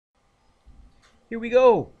Here we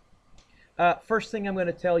go. First thing I'm going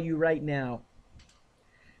to tell you right now.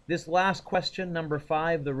 This last question, number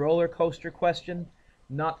 5, the roller coaster question,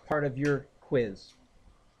 not part of your quiz.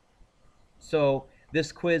 So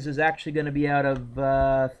this quiz is actually going to be out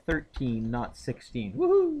of 13, not 16.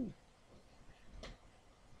 Woohoo!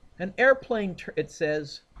 An airplane, it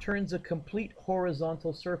says, turns a complete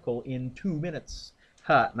horizontal circle in 2 minutes.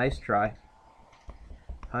 Ha, nice try.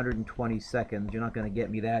 120 seconds. You're not going to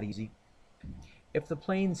get me that easy. If the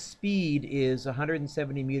plane's speed is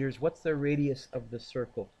 170 meters, what's the radius of the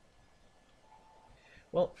circle?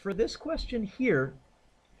 Well, for this question here,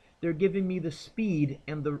 they're giving me the speed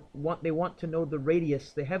and they want to know the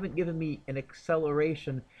radius. They haven't given me an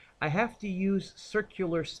acceleration. I have to use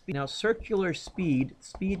circular speed. Now, circular speed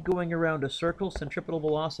going around a circle, centripetal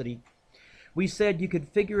velocity, we said you could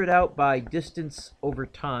figure it out by distance over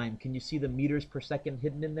time. Can you see the meters per second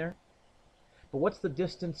hidden in there? But what's the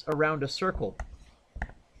distance around a circle?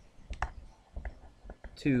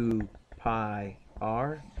 2 pi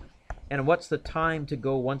r. And what's the time to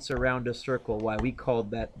go once around a circle? Why, we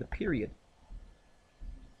called that the period.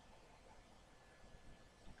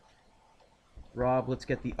 Rob, let's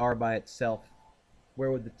get the r by itself.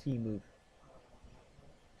 Where would the t move?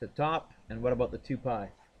 To the top. And what about the 2 pi?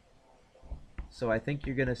 So I think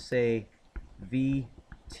you're going to say vt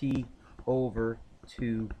over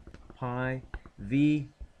 2 pi. V,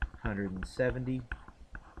 170.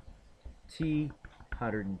 T,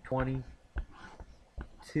 120.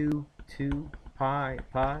 2 pi.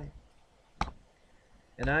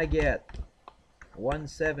 And I get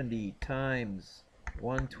 170 times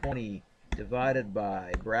 120 divided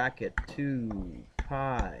by bracket 2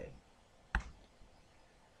 pi.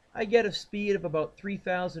 I get a speed of about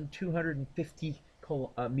 3,250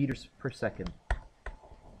 meters per second.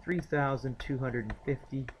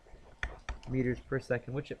 3,250 meters per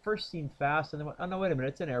second, which at first seemed fast, and then oh no, wait a minute,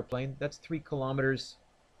 it's an airplane. That's 3 kilometers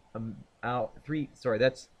out.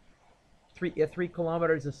 That's 3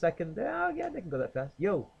 kilometers a second. Oh yeah, they can go that fast.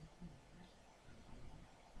 Yo.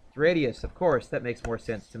 Radius, of course, that makes more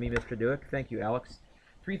sense to me, Mr. Dueck. Thank you, Alex.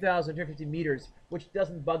 3,250 meters, which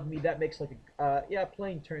doesn't bug me. That makes like a, yeah,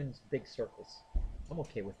 plane turns big circles. I'm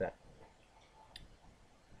okay with that.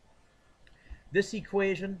 This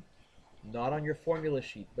equation, not on your formula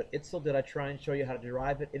sheet, but Itzel, did I try and show you how to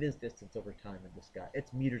derive it? It is distance over time in disguise.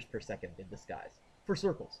 It's meters per second in disguise for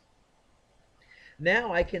circles.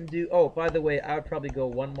 Now I can do, oh, by the way, I would probably go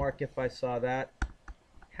 1 mark if I saw that,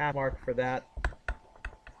 half mark for that,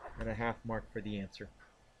 and a half mark for the answer.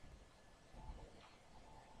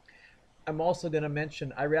 I'm also going to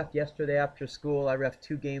mention, I reffed yesterday after school, I reffed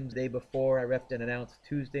 2 games the day before, I reffed and announced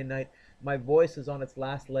Tuesday night. My voice is on its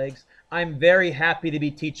last legs. I'm very happy to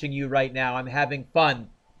be teaching you right now. I'm having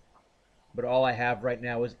fun. But all I have right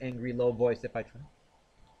now is angry, low voice. If I try,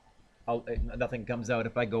 nothing comes out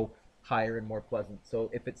if I go higher and more pleasant.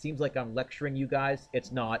 So if it seems like I'm lecturing you guys,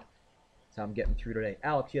 it's not. That's how I'm getting through today.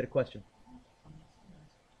 Alex, you had a question?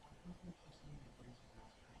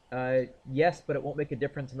 Yes, but it won't make a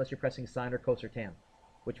difference unless you're pressing sine or cos or tan,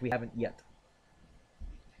 which we haven't yet.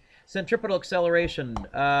 Centripetal acceleration,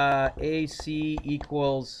 AC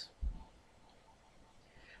equals,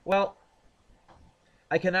 well,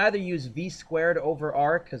 I can either use v squared over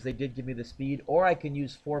r, because they did give me the speed, or I can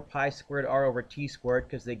use 4 pi squared r over t squared,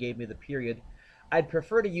 because they gave me the period. I'd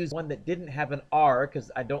prefer to use one that didn't have an r, because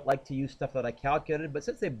I don't like to use stuff that I calculated, but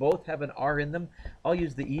since they both have an r in them, I'll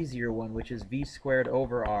use the easier one, which is v squared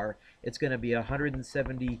over r. It's going to be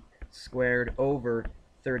 170 squared over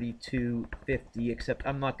 3250, except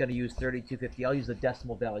I'm not going to use 3250. I'll use the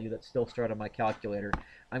decimal value that's still stored on my calculator.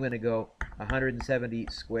 I'm going to go 170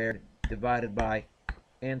 squared divided by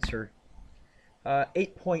answer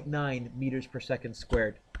 8.9 meters per second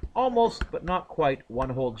squared. Almost, but not quite,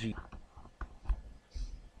 1 whole g.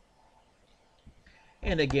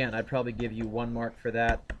 And again, I'd probably give you 1 mark for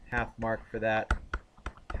that, half mark for that,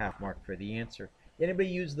 half mark for the answer. Anybody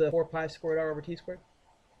use the 4 pi squared r over t squared?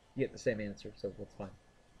 You get the same answer, so that's fine.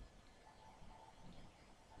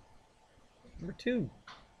 Number 2.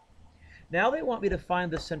 Now they want me to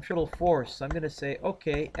find the centripetal force. I'm going to say,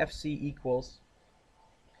 okay, Fc equals,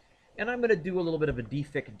 and I'm going to do a little bit of a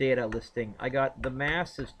defect data listing. I got the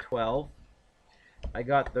mass is 12. I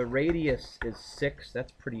got the radius is 6.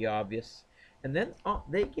 That's pretty obvious. And then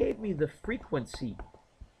they gave me the frequency,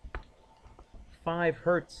 5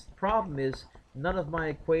 hertz. The problem is none of my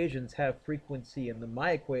equations have frequency, and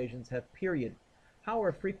my equations have period. How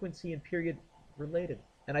are frequency and period related?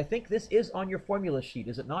 And I think this is on your formula sheet,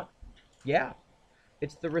 is it not? Yeah.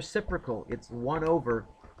 It's the reciprocal. It's 1 over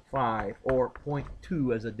 5, or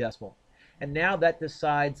 0.2 as a decimal. And now that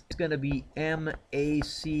decides it's going to be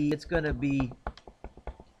MAC. It's going to be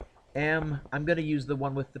M. I'm going to use the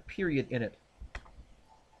one with the period in it.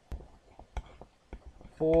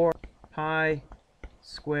 4 pi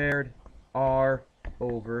squared r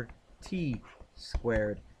over t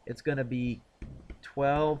squared. It's going to be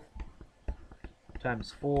 12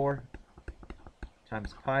 times 4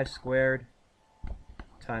 times pi squared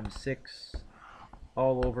times 6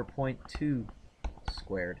 all over 0.2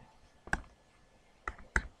 squared.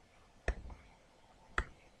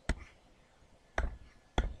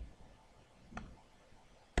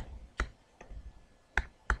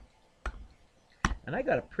 And I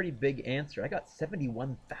got a pretty big answer. I got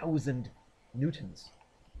 71,000 newtons.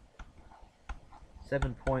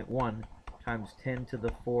 7.1 times 10 to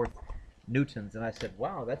the 4th newtons. And I said,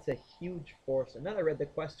 wow, that's a huge force. And then I read the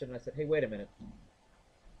question and I said, hey, wait a minute.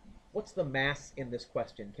 What's the mass in this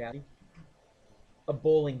question, Kathy? A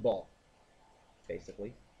bowling ball,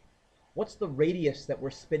 basically. What's the radius that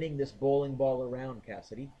we're spinning this bowling ball around,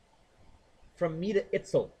 Cassidy? From me to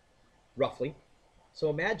Itzel, roughly. So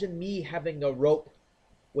imagine me having a rope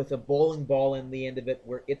with a bowling ball in the end of it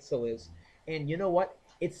where Itzel is. And you know what?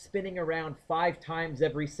 It's spinning around 5 times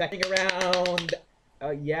every second around.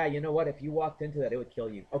 Yeah, you know what? If you walked into that, it would kill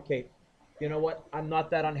you. Okay, you know what? I'm not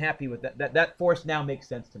that unhappy with that. That force now makes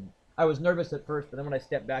sense to me. I was nervous at first, but then when I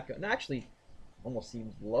stepped back, and actually almost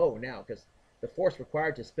seems low now because the force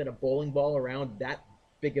required to spin a bowling ball around that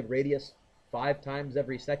big a radius 5 times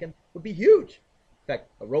every second would be huge. In fact,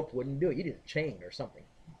 a rope wouldn't do it. You need a chain or something,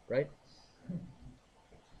 right?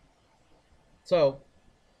 So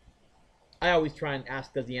I always try and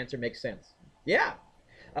ask, does the answer make sense? Yeah.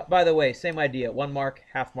 By the way, same idea. 1 mark,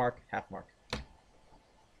 half mark, half mark.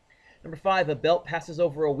 Number 5, a belt passes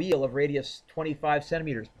over a wheel of radius 25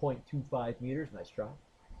 centimeters, 0.25 meters. Nice try.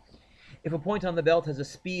 If a point on the belt has a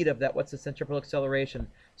speed of that, what's the centripetal acceleration?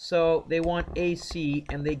 So they want AC,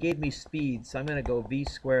 and they gave me speed. So I'm going to go V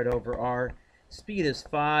squared over R. Speed is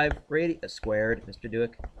 5 radius squared, Mr.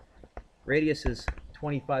 Dueck. Radius is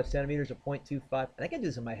 25 centimeters, or 0.25. I think I did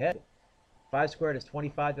this in my head. 5 squared is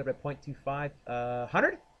 25 divided by 0.25.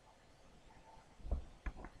 100?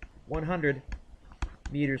 100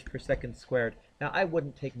 meters per second squared. Now, I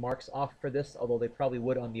wouldn't take marks off for this, although they probably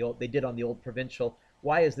would on the old, they did on the old provincial.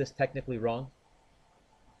 Why is this technically wrong?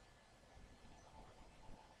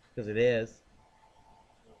 Because it is.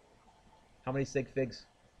 How many sig figs?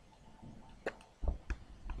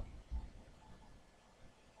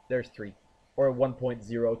 There's 3. Or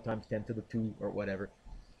 1.0 times 10 to the 2 or whatever.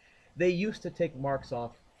 They used to take marks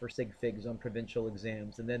off for sig figs on provincial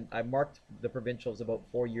exams, and then I marked the provincials about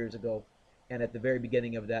 4 years ago, and at the very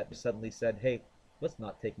beginning of that suddenly said, hey, let's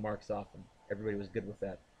not take marks off, and everybody was good with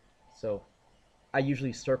that. So I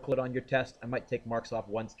usually circle it on your test. I might take marks off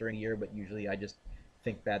once during a year, but usually I just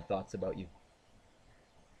think bad thoughts about you.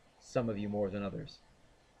 Some of you more than others.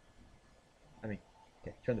 Okay,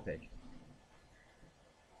 turn the page.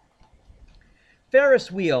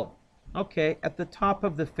 Ferris wheel. Okay, at the top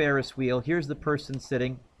of the Ferris wheel, here's the person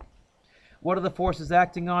sitting. What are the forces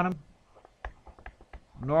acting on him?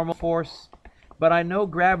 Normal force. But I know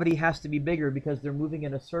gravity has to be bigger because they're moving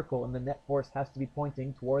in a circle and the net force has to be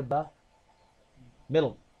pointing toward the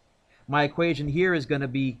middle. My equation here is going to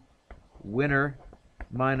be winner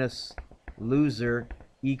minus loser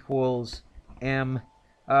equals m.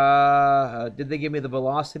 Did they give me the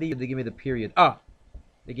velocity or did they give me the period?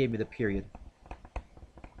 They gave me the period.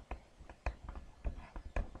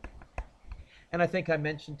 And I think I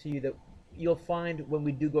mentioned to you that you'll find when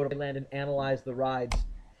we do go to land and analyze the rides,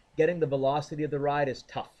 getting the velocity of the ride is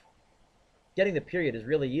tough. Getting the period is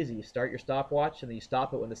really easy. You start your stopwatch and then you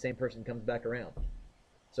stop it when the same person comes back around.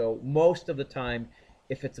 So most of the time,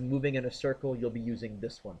 if it's moving in a circle, you'll be using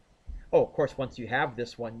this one. Oh, of course, once you have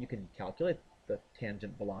this one, you can calculate the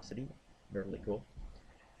tangent velocity. Really cool.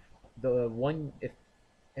 The one, if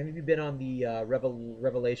any of you been on the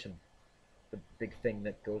Revelation, the big thing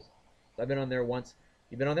that goes, I've been on there once.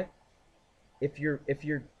 You've been on there? If you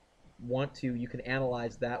want to, you can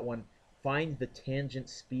analyze that one. Find the tangent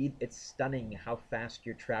speed. It's stunning how fast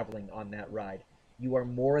you're traveling on that ride. You are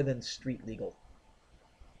more than street legal.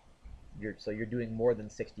 So you're doing more than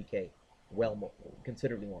 60K. Well, more,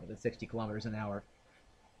 considerably more than 60 kilometers an hour.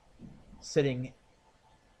 Sitting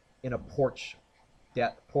in a porch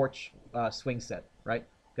swing set, right?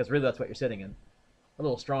 Because really that's what you're sitting in. A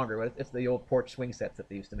little stronger, but it's the old porch swing sets that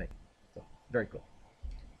they used to make. So, very cool.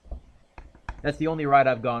 That's the only ride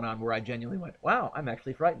I've gone on where I genuinely went, wow, I'm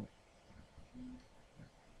actually frightened.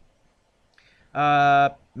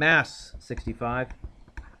 Mass, 65.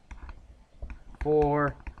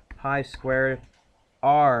 4 pi squared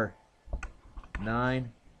r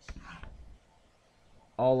 9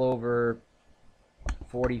 all over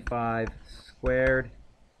 45 squared.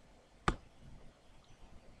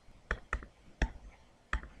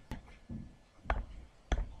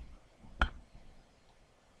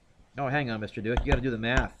 Oh, hang on, Mr. Dueck. You got to do the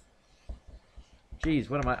math. Geez,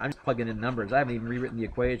 what am I? I'm just plugging in numbers. I haven't even rewritten the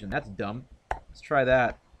equation. That's dumb. Let's try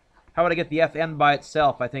that. How would I get the Fn by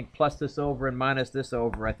itself? I think plus this over and minus this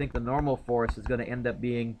over. I think the normal force is going to end up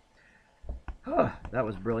being, that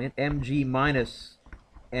was brilliant, mg minus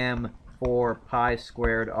m4 pi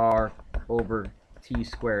squared r over t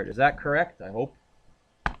squared. Is that correct? I hope.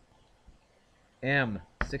 M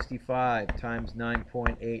 65 times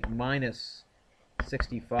 9.8 minus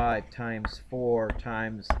 65 times 4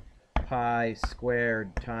 times pi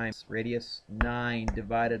squared times radius 9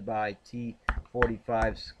 divided by t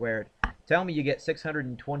 45 squared. Tell me you get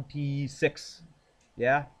 626.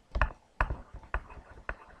 Yeah?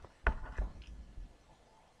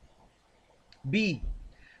 B.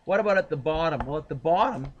 What about at the bottom? Well, at the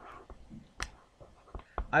bottom,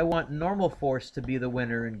 I want normal force to be the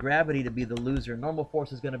winner and gravity to be the loser. Normal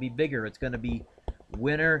force is going to be bigger. It's going to be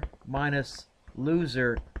winner minus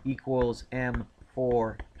loser equals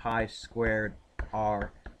m4 pi squared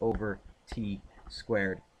r over t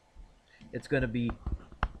squared. It's going to be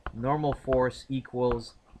normal force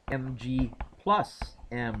equals mg plus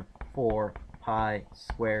m4 pi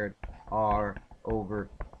squared r over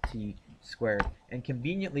t squared. And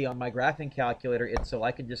conveniently on my graphing calculator, it's so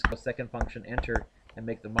I can just go second function, enter, and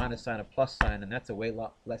make the minus sign a plus sign, and that's a way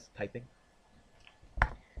lot less typing.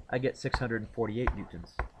 I get 648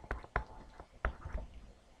 newtons.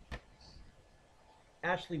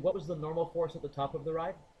 Ashley, what was the normal force at the top of the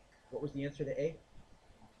ride? What was the answer to A?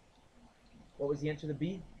 What was the answer to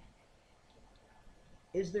B?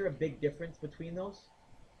 Is there a big difference between those?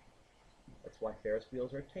 That's why Ferris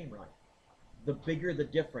wheels are a tame ride. The bigger the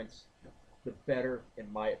difference, the better,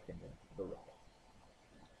 in my opinion, the ride.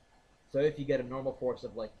 So if you get a normal force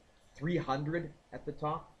of like 300 at the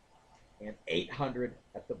top and 800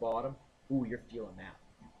 at the bottom, ooh, you're feeling that.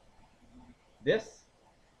 This,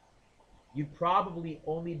 you'd probably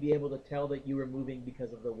only be able to tell that you were moving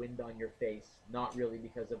because of the wind on your face, not really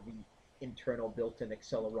because of the internal built-in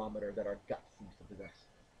accelerometer that our gut seems to possess.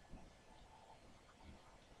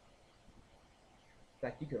 In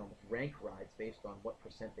fact, you could almost rank rides based on what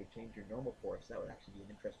percent they change your normal force. That would actually be an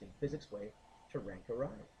interesting physics way to rank a ride.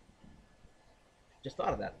 Just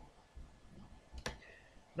thought of that.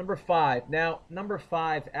 Number 5. Now, number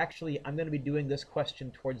 5, actually, I'm going to be doing this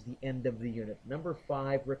question towards the end of the unit. Number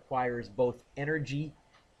 5 requires both energy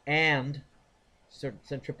and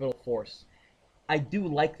centripetal force. I do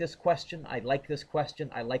like this question. I like this question.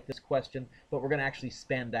 I like this question. But we're going to actually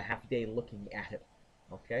spend a half day looking at it.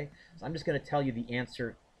 Okay? So I'm just going to tell you the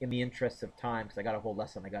answer in the interest of time because I got a whole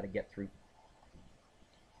lesson I got to get through.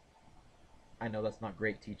 I know that's not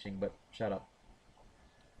great teaching, but shut up.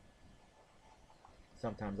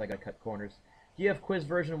 Sometimes I got to cut corners. Do you have quiz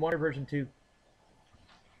version 1 or version 2?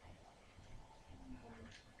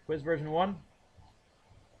 Quiz version 1?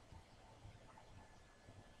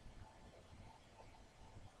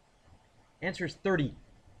 Answer is 30.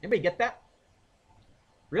 Anybody get that?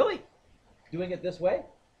 Really? Doing it this way?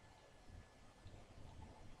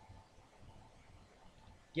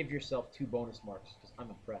 Give yourself 2 bonus marks because I'm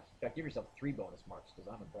impressed. In fact, give yourself 3 bonus marks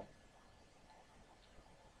because I'm impressed.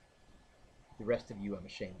 The rest of you I'm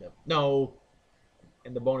ashamed of. No!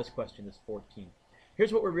 And the bonus question is 14.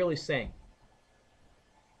 Here's what we're really saying.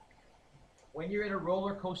 When you're in a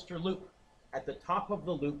roller coaster loop, at the top of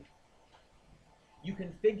the loop, you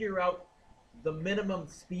can figure out the minimum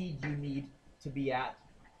speed you need to be at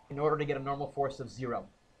in order to get a normal force of 0.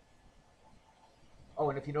 Oh,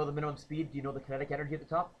 and if you know the minimum speed, do you know the kinetic energy at the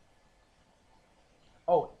top?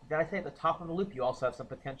 Oh, did I say at the top of the loop you also have some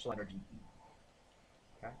potential energy?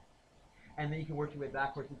 Okay. And then you can work your way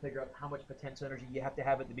backwards and figure out how much potential energy you have to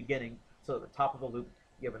have at the beginning so at the top of the loop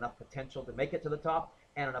you have enough potential to make it to the top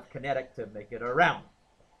and enough kinetic to make it around.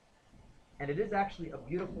 And it is actually a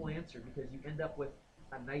beautiful answer because you end up with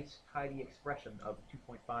a nice tidy expression of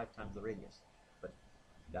 2.5 times the radius. But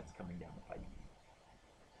that's coming down the pipe.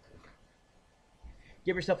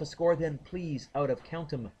 Give yourself a score then, please, out of,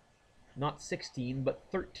 count 'em, not 16, but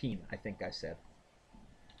 13, I think I said.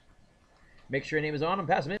 Make sure your name is on them,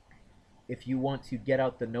 pass them in. If you want to get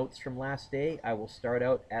out the notes from last day, I will start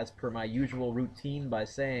out as per my usual routine by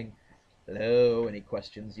saying, hello, any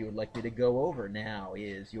questions you would like me to go over? Now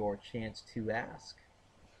is your chance to ask.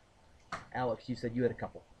 Alex, you said you had a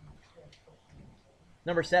couple.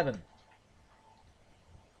 Number 7.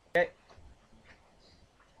 Okay.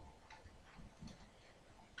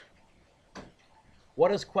 What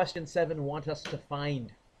does question 7 want us to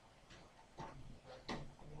find?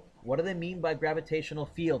 What do they mean by gravitational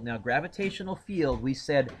field? Now, gravitational field, we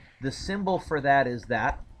said the symbol for that is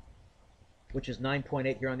that, which is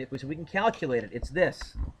 9.8 here on the equation. We can calculate it. It's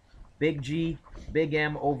this. Big G, big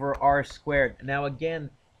M over R squared. Now, again,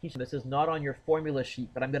 this is not on your formula sheet,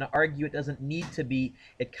 but I'm going to argue it doesn't need to be.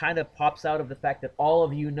 It kind of pops out of the fact that all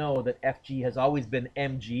of you know that FG has always been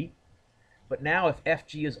mg. But now if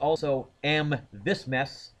FG is also m this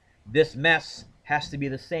mess has to be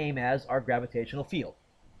the same as our gravitational field.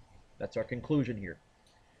 That's our conclusion here.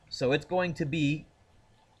 So it's going to be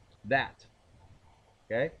that,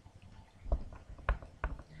 okay?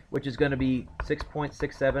 Which is going to be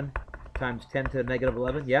 6.67 times 10 to the negative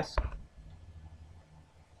 11, yes?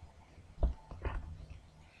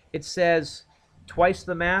 It says twice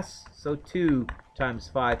the mass, so 2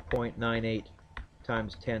 times 5.98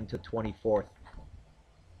 times 10 to 24th.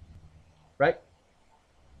 Right?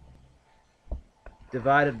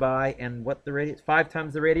 Divided by, and what the radius? 5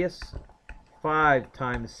 times the radius? 5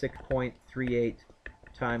 times 6.38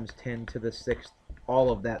 times 10 to the 6th.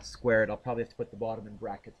 All of that squared. I'll probably have to put the bottom in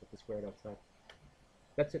brackets with the squared outside.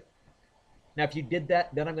 That's it. Now, if you did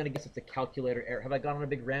that, then I'm going to guess it's a calculator error. Have I gone on a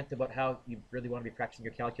big rant about how you really want to be practicing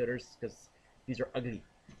your calculators? Because these are ugly.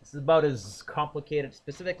 This is about as complicated,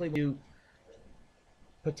 specifically to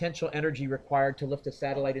potential energy required to lift a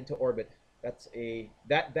satellite into orbit. That's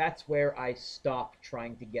where I stop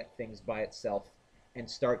trying to get things by itself and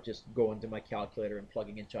start just going to my calculator and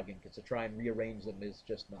plugging and chugging, because to try and rearrange them is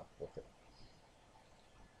just not worth it.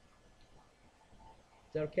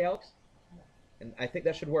 Is that okay, Alex? And I think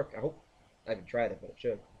that should work. I hope. I haven't tried it, but it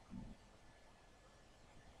should.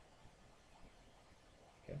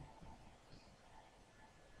 Okay.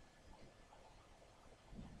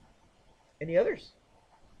 Any others?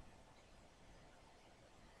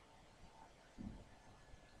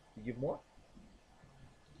 You give more?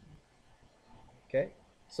 Okay.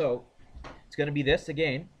 So it's going to be this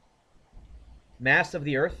again. Mass of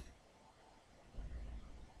the Earth.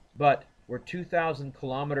 But we're 2,000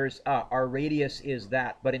 kilometers. Our radius is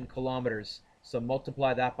that, but in kilometers. So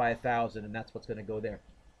multiply that by 1,000, and that's what's going to go there.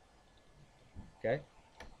 Okay?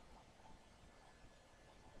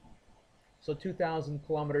 So 2,000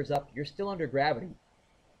 kilometers up, you're still under gravity,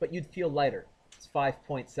 but you'd feel lighter. It's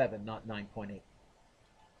 5.7, not 9.8.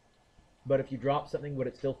 But if you drop something, would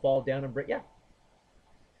it still fall down and break? Yeah.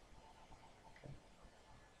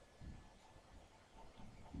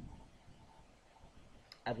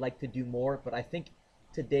 I'd like to do more, but I think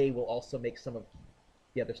today will also make some of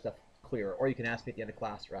the other stuff clearer. Or you can ask me at the end of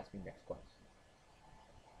class or ask me next class.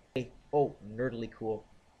 Hey, oh, nerdily cool.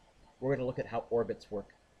 We're going to look at how orbits work.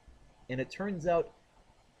 And it turns out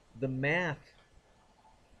the math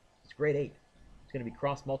is grade 8. It's going to be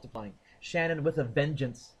cross-multiplying. Shannon with a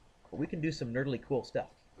vengeance. But we can do some nerdily cool stuff.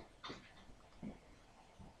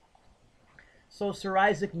 So Sir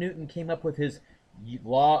Isaac Newton came up with his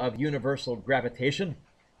law of universal gravitation.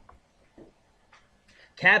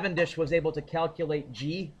 Cavendish was able to calculate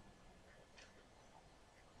G.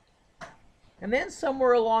 And then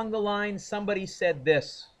somewhere along the line, somebody said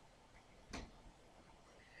this.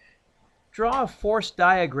 Draw a force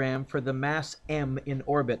diagram for the mass m in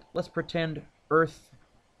orbit. Let's pretend Earth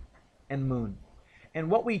and Moon. And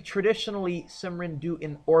what we traditionally, Simran, do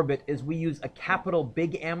in orbit is we use a capital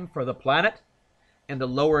big M for the planet and a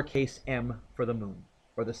lowercase m for the moon,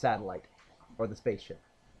 or the satellite, or the spaceship,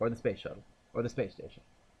 or the space shuttle, or the space station.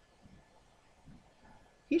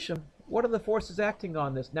 Hisham, what are the forces acting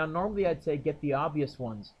on this? Now, normally I'd say get the obvious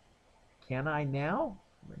ones. Can I now?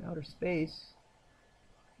 We're in outer space.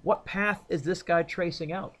 What path is this guy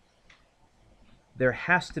tracing out? There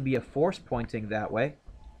has to be a force pointing that way.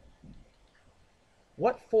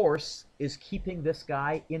 What force is keeping this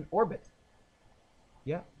guy in orbit?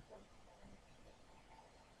 Yeah.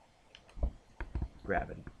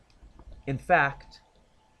 Gravity. In fact,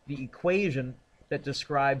 the equation that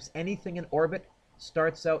describes anything in orbit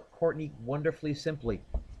starts out, Courtney, wonderfully simply.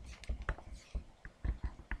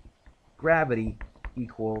 Gravity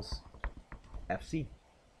equals Fc.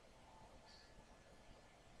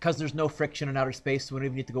 Because there's no friction in outer space, so we don't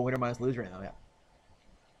even need to go winner minus loser right now. Yeah.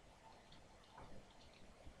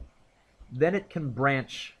 Then it can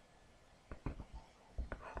branch.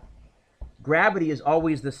 Gravity is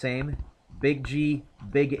always the same. Big G,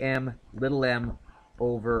 big M, little m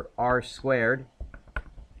over r squared.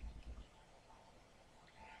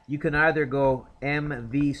 You can either go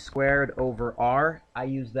mv squared over r. I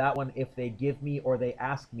use that one if they give me or they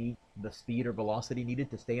ask me the speed or velocity needed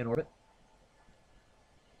to stay in orbit.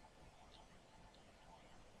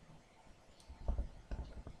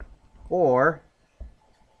 Or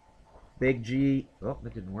big G, oh,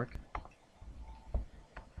 that didn't work.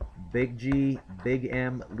 Big G, big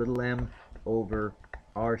M, little m over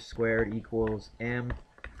r squared equals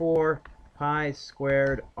m4 pi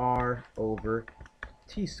squared r over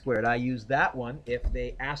t squared. I use that one if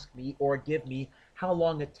they ask me or give me how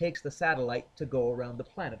long it takes the satellite to go around the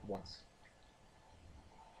planet once.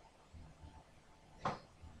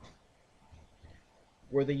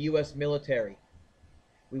 We're the U.S. military.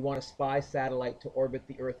 We want a spy satellite to orbit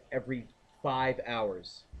the Earth every 5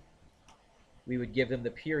 hours. We would give them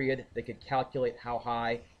the period. They could calculate how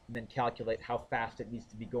high and then calculate how fast it needs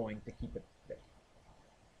to be going to keep it there.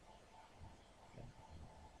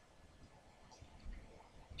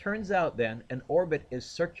 Turns out then an orbit is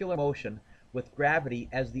circular motion with gravity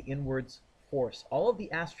as the inwards force. All of the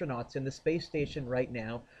astronauts in the space station right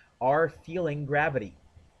now are feeling gravity.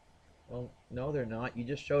 Well, no, they're not. You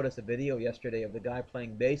just showed us a video yesterday of the guy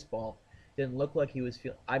playing baseball. Didn't look like he was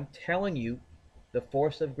feeling. I'm telling you, the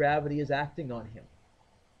force of gravity is acting on him.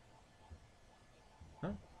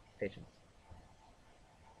 Huh? Patience.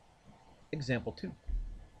 Example 2.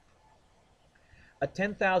 A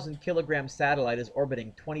 10,000 kilogram satellite is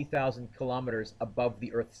orbiting 20,000 kilometers above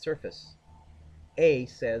the Earth's surface. A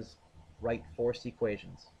says, write force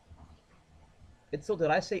equations. So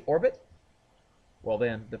did I say orbit? Well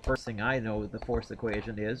then, the first thing I know the force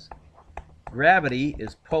equation is gravity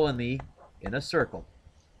is pulling me in a circle.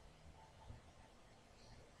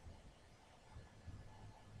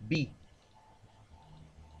 B.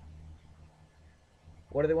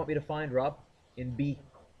 What do they want me to find, Rob? In B.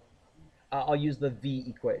 I'll use the V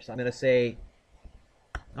equation. I'm going to say,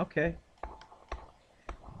 okay,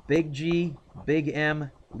 big G, big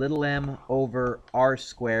M, little m over r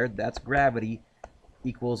squared, that's gravity,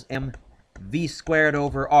 equals m v squared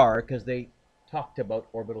over r, because they talked about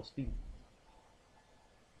orbital speed.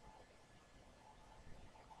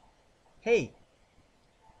 Hey,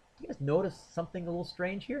 you guys notice something a little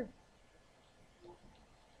strange here?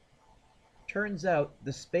 Turns out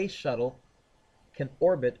the space shuttle can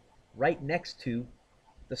orbit right next to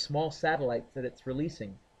the small satellites that it's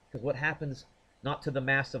releasing. Because what happens not to the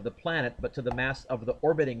mass of the planet, but to the mass of the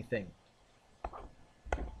orbiting thing.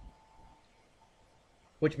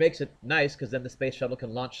 Which makes it nice, because then the space shuttle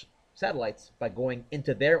can launch satellites by going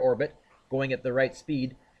into their orbit, going at the right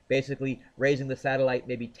speed, basically raising the satellite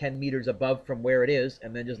maybe 10 meters above from where it is,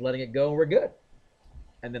 and then just letting it go, and we're good.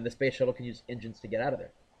 And then the space shuttle can use engines to get out of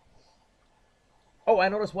there. Oh, I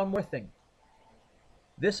noticed one more thing.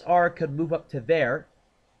 This R could move up to there.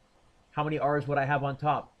 How many R's would I have on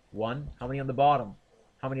top? 1. How many on the bottom?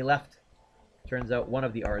 How many left? Turns out one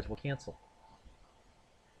of the R's will cancel.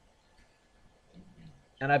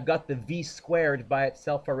 And I've got the V squared by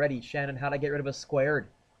itself already. Shannon, how'd I get rid of a squared?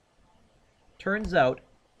 Turns out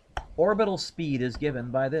orbital speed is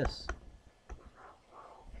given by this.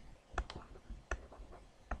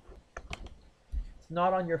 It's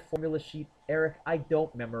not on your formula sheet, Eric. I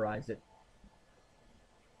don't memorize it.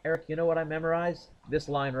 Eric, you know what I memorize? This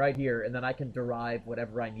line right here, and then I can derive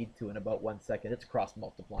whatever I need to in about 1 second. It's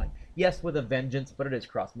cross-multiplying. Yes, with a vengeance, but it is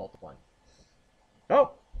cross-multiplying.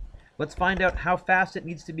 Oh! Let's find out how fast it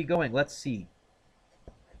needs to be going. Let's see.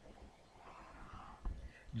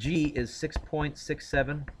 G is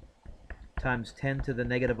 6.67 times 10 to the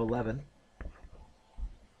negative 11.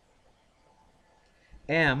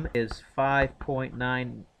 M is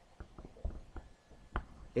 5.98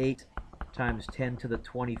 times 10 to the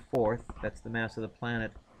 24th. That's the mass of the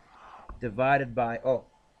planet. Divided by, oh,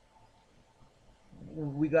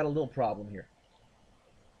 we got a little problem here.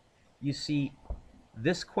 You see,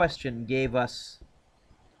 this question gave us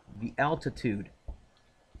the altitude.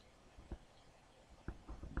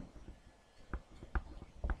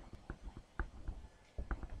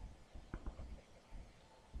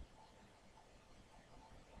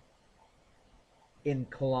 In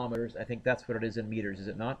kilometers. I think that's what it is in meters, is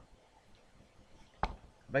it not?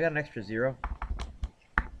 Have I got an extra 0?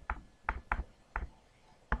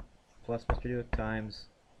 Plus Mr. Dueck times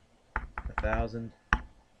 1,000.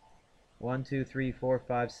 1, 2, 3, 4,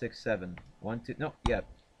 5, 6, 7. 1, 2, no, yeah,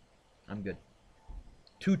 I'm good.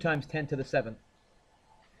 2 times 10 to the 7th.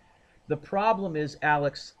 The problem is,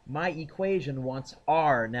 Alex, my equation wants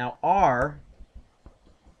r. Now, r,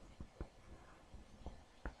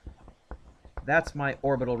 that's my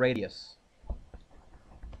orbital radius.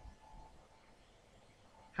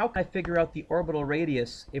 How can I figure out the orbital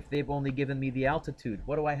radius if they've only given me the altitude?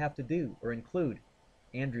 What do I have to do or include?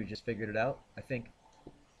 Andrew just figured it out, I think.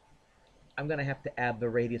 I'm going to have to add the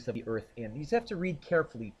radius of the Earth in. You just have to read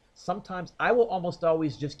carefully. Sometimes, I will almost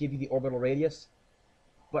always just give you the orbital radius,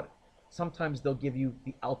 but sometimes they'll give you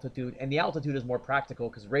the altitude, and the altitude is more practical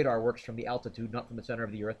because radar works from the altitude, not from the center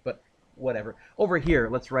of the Earth, but whatever. Over here,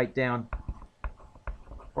 let's write down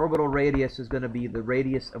orbital radius is going to be the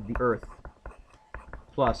radius of the Earth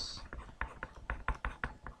plus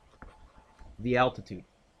the altitude.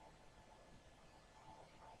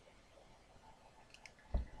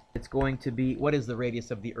 It's going to be, what is the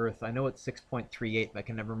radius of the Earth? I know it's 6.38, but I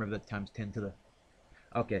can never remember that times 10 to the,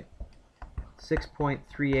 okay.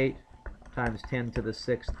 6.38 times 10 to the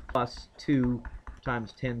 6th plus 2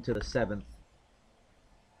 times 10 to the 7th.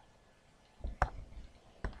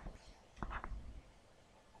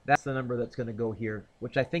 That's the number that's going to go here,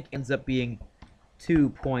 which I think ends up being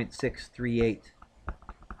 2.638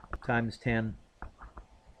 times 10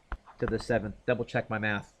 to the 7th. Double check my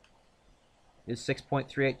math. Is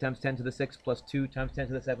 6.38 times 10 to the 6th plus 2 times 10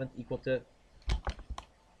 to the 7th equal to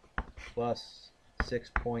plus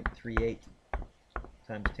 6.38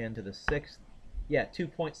 times 10 to the 6th? Yeah,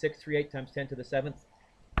 2.638 times 10 to the 7th.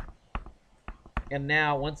 And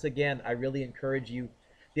now, once again, I really encourage you.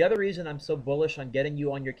 The other reason I'm so bullish on getting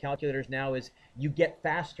you on your calculators now is you get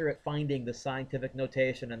faster at finding the scientific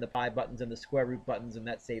notation and the pi buttons and the square root buttons, and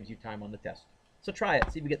that saves you time on the test. So try it.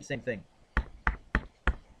 See if you get the same thing.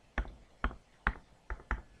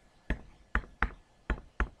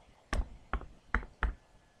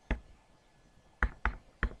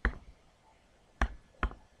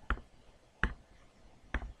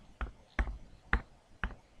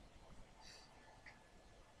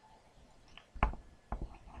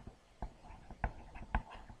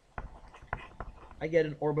 I get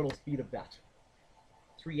an orbital speed of that.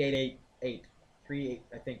 3888.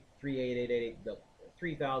 I think 38888,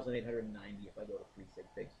 3,890 if I go to 3 sig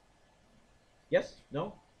figs. Yes?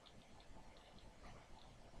 No?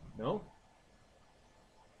 No?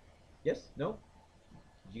 Yes? No?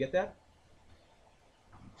 Did you get that?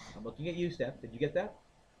 I'm looking at you, Steph. Did you get that?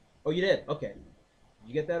 Oh, you did? Okay. Did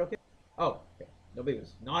you get that okay? Oh, okay. Nobody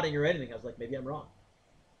was nodding or anything. I was like, maybe I'm wrong.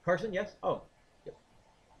 Carson, yes? Oh.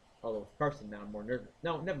 Although with Carson now I'm more nervous.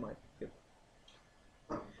 No, never mind. Good.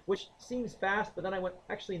 Which seems fast, but then I went,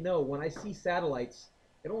 actually no, when I see satellites,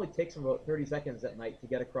 it only takes them about 30 seconds at night to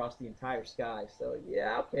get across the entire sky. So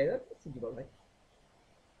yeah, okay, that seems about right.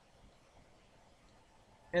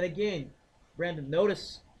 And again, Brandon,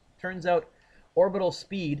 notice, turns out orbital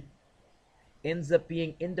speed ends up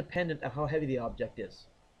being independent of how heavy the object is.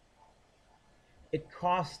 It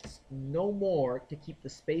costs no more to keep the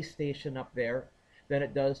space station up there than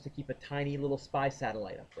it does to keep a tiny little spy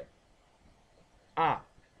satellite up there.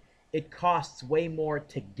 It costs way more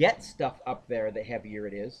to get stuff up there the heavier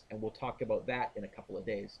it is, and we'll talk about that in a couple of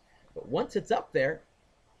days. But once it's up there,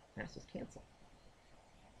 masses cancel.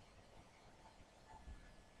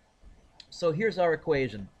 So here's our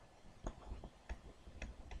equation.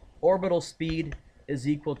 Orbital speed is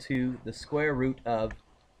equal to the square root of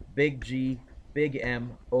big G, big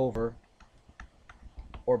M over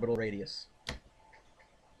orbital radius.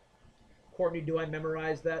 Courtney, do I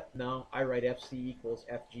memorize that? No, I write FC equals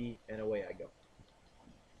FG, and away I go.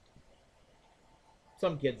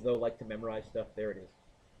 Some kids, though, like to memorize stuff. There it is.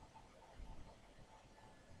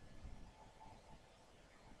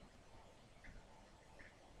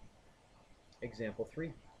 Example 3.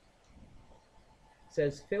 It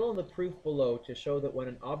says, fill in the proof below to show that when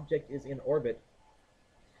an object is in orbit,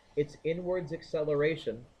 its inwards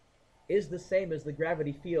acceleration is the same as the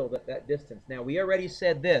gravity field at that distance. Now, we already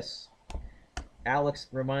said this. Alex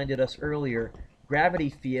reminded us earlier, gravity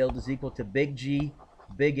field is equal to big G,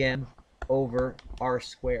 big M over R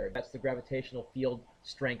squared. That's the gravitational field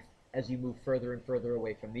strength as you move further and further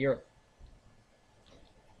away from the Earth.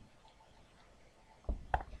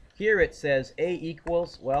 Here it says A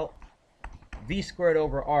equals, well, V squared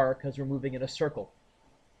over R because we're moving in a circle.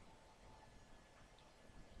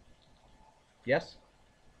 Yes?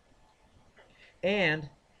 And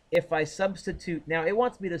if I substitute, now it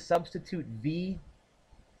wants me to substitute V,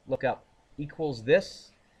 look up, equals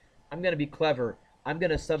this. I'm going to be clever. I'm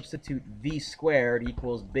going to substitute V squared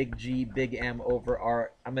equals big G, big M over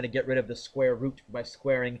R. I'm going to get rid of the square root by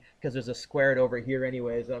squaring because there's a squared over here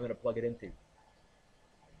anyways that I'm going to plug it into.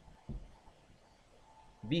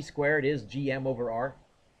 V squared is GM over R.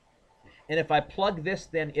 And if I plug this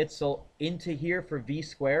then into here for V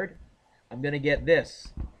squared, I'm going to get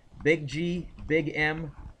this. Big G, big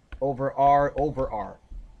M over R over R.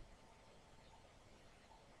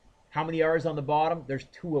 How many R's on the bottom? There's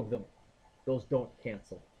 2 of them. Those don't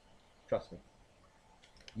cancel. Trust me.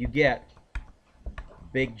 You get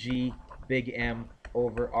big G, big M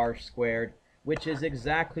over R squared, which is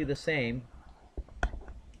exactly the same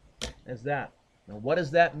as that. Now, what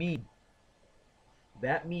does that mean?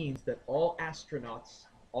 That means that all astronauts,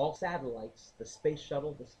 all satellites, the space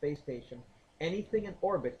shuttle, the space station, anything in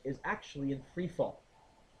orbit is actually in free fall.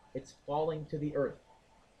 It's falling to the Earth.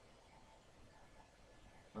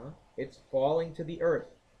 Huh? It's falling to the Earth.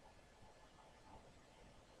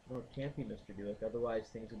 No, it can't be, Mr. Dueck. Otherwise,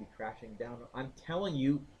 things will be crashing down. I'm telling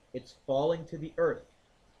you, it's falling to the Earth.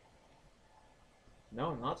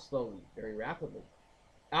 No, not slowly. Very rapidly.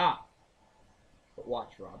 Ah! But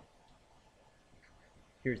watch, Rob.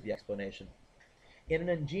 Here's the explanation. In an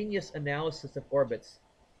ingenious analysis of orbits,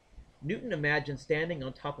 Newton imagined standing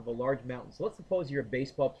on top of a large mountain. So let's suppose you're a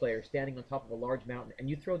baseball player standing on top of a large mountain and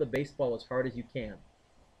you throw the baseball as hard as you can.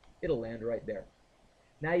 It'll land right there.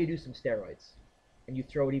 Now you do some steroids and you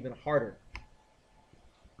throw it even harder.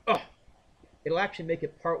 Oh! It'll actually make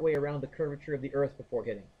it partway around the curvature of the Earth before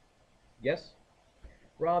hitting. Yes?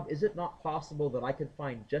 Rob, is it not possible that I could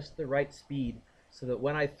find just the right speed so that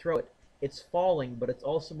when I throw it, it's falling, but it's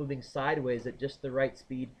also moving sideways at just the right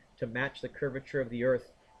speed to match the curvature of the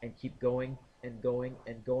Earth and keep going and going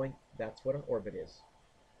and going? That's what an orbit is.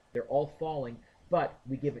 They're all falling, but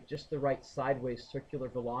we give it just the right sideways circular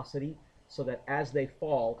velocity so that as they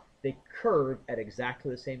fall, they curve at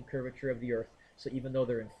exactly the same curvature of the Earth. So even though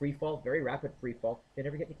they're in free fall, very rapid free fall, they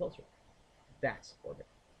never get any closer. That's orbit.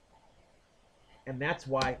 And that's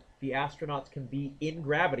why the astronauts can be in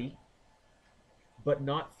gravity but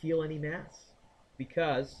not feel any mass.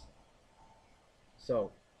 Because,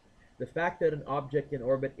 so, the fact that an object in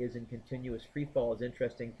orbit is in continuous free fall is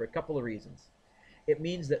interesting for a couple of reasons. It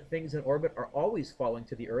means that things in orbit are always falling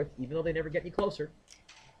to the Earth, even though they never get any closer.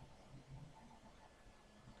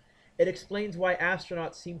 It explains why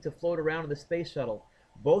astronauts seem to float around in the space shuttle.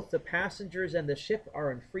 Both the passengers and the ship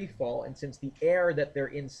are in free fall, and since the air that they're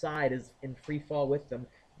inside is in free fall with them,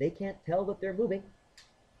 they can't tell that they're moving.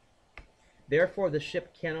 Therefore, the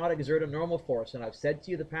ship cannot exert a normal force. And I've said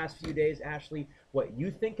to you the past few days, Ashley, what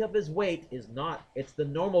you think of as weight is not, it's the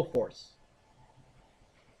normal force.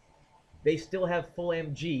 They still have full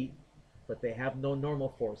mg, but they have no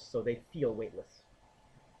normal force, so they feel weightless.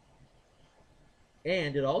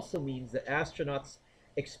 And it also means that astronauts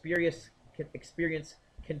experience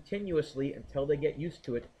continuously, until they get used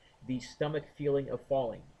to it, the stomach feeling of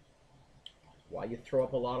falling. Why you throw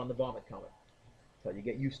up a lot on the vomit comet, until you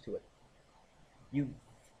get used to it. You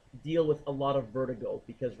deal with a lot of vertigo,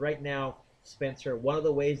 because right now, Spencer, one of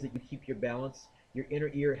the ways that you keep your balance, your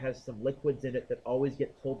inner ear has some liquids in it that always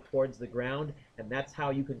get pulled towards the ground, and that's how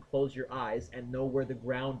you can close your eyes and know where the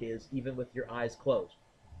ground is, even with your eyes closed.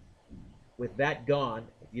 With that gone,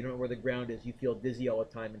 if you don't know where the ground is, you feel dizzy all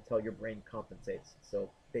the time until your brain compensates. So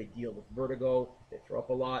they deal with vertigo, they throw up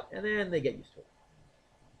a lot, and then they get used to it.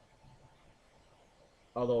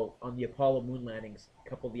 Although on the Apollo moon landings, a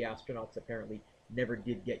couple of the astronauts apparently never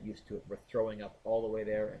did get used to it. We're throwing up all the way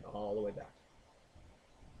there and all the way back.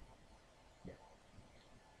 Yeah.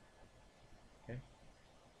 Okay.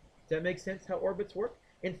 Does that make sense how orbits work?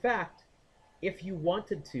 In fact, if you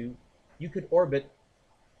wanted to, you could orbit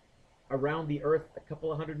around the Earth a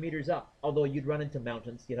couple of 100 meters up, although you'd run into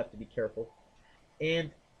mountains. You'd have to be careful.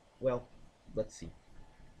 And, well, let's see.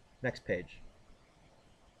 Next page.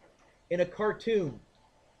 In a cartoon,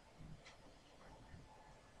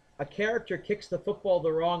 a character kicks the football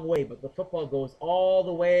the wrong way, but the football goes all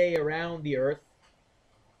the way around the Earth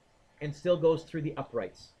and still goes through the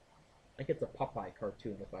uprights. I think it's a Popeye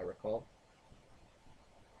cartoon, if I recall.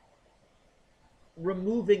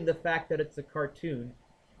 Removing the fact that it's a cartoon,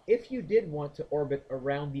 if you did want to orbit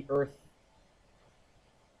around the Earth,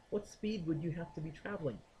 what speed would you have to be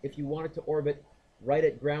traveling if you wanted to orbit right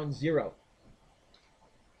at ground zero?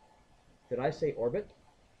 Did I say orbit?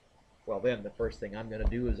 Well, then the first thing I'm going to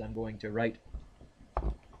do is I'm going to write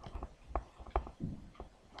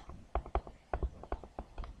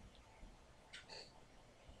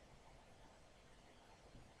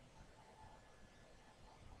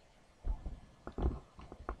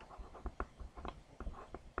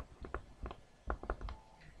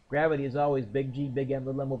gravity is always big G, big M,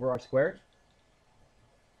 little m over r squared.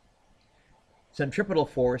 Centripetal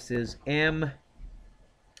force is m.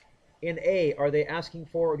 In A, are they asking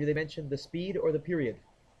for, or do they mention the speed or the period?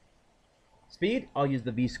 Speed, I'll use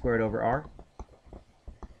the v squared over r.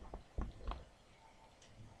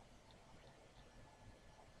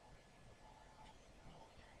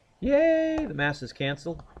 Yay, the masses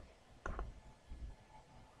cancel.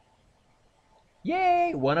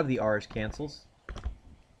 Yay, one of the r's cancels.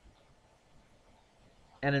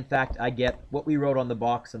 And in fact, I get what we wrote on the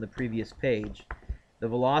box on the previous page. The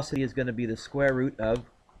velocity is going to be the square root of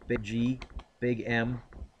big G, big M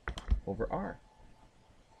over R.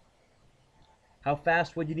 How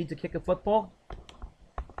fast would you need to kick a football?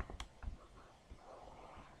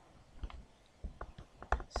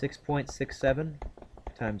 6.67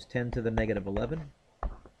 times 10 to the negative 11.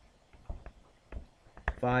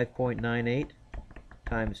 5.98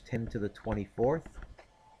 times 10 to the 24th.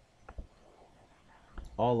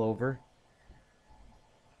 All over.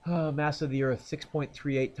 Mass of the Earth,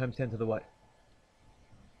 6.38 times 10 to the what?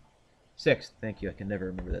 6th. Thank you. I can never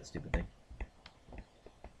remember that stupid thing.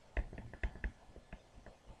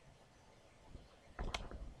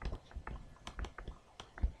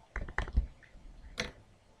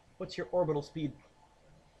 What's your orbital speed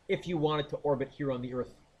if you wanted to orbit here on the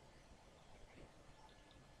Earth?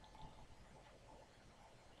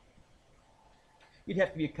 You'd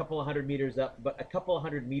have to be a couple of 100 meters up, but a couple of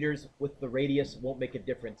 100 meters with the radius won't make a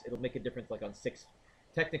difference. It'll make a difference like on 6.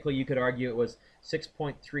 Technically, you could argue it was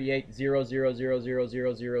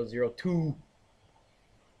 6.3800000002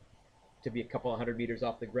 to be a couple of 100 meters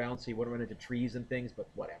off the ground, so you wouldn't run into trees and things, but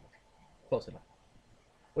whatever. Close enough.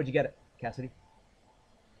 What'd you get it, Cassidy?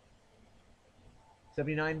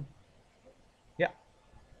 79? Yeah.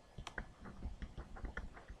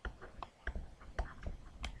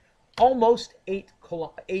 Almost 8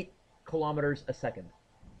 kilometers a second.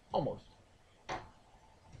 Almost.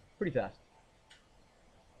 Pretty fast.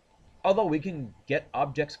 Although we can get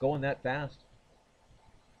objects going that fast.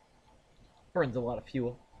 Burns a lot of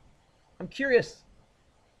fuel. I'm curious.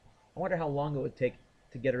 I wonder how long it would take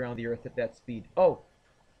to get around the Earth at that speed. Oh,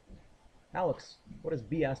 Alex, what does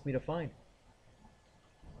B ask me to find?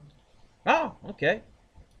 Oh, okay.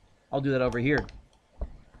 I'll do that over here.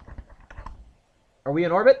 Are we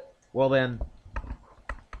in orbit? Well then,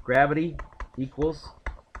 gravity equals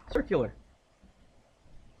circular.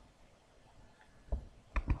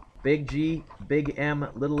 Big G, big M,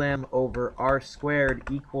 little m over r squared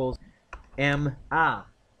equals m.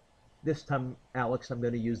 This time, Alex, I'm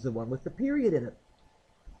going to use the one with the period in it.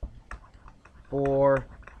 4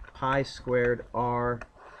 pi squared r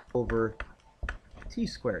over t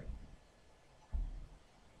squared.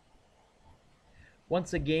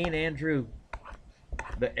 Once again, Andrew,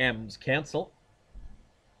 the m's cancel.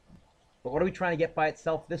 But what are we trying to get by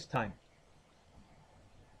itself this time?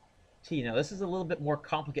 T. Now, this is a little bit more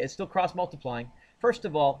complicated. It's still cross-multiplying. First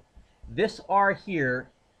of all, this r here,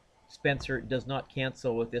 Spencer, does not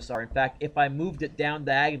cancel with this r. In fact, if I moved it down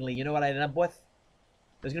diagonally, you know what I'd end up with?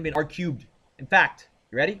 There's going to be an r cubed. In fact,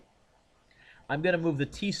 you ready? I'm going to move the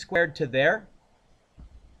t squared to there,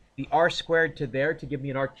 the r squared to there to give me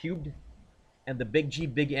an r cubed, and the big G,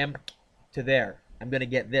 big M to there. I'm going to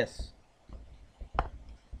get this.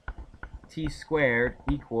 T squared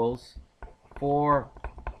equals 4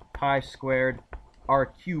 pi squared r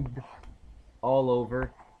cubed all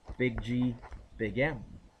over big G, big M.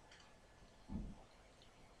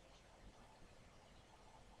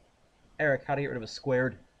 Eric, how to get rid of a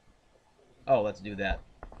squared? Oh, let's do that.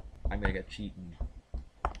 I'm going to get cheating.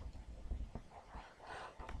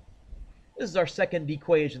 This is our second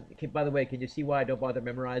equation. Okay, by the way, can you see why I don't bother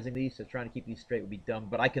memorizing these? So trying to keep these straight would be dumb,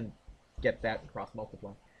 but I can get that and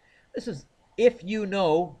cross-multiply. This is if you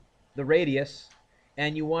know the radius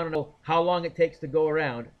and you want to know how long it takes to go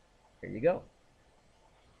around. Here you go.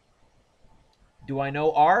 Do I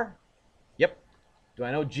know R? Yep. Do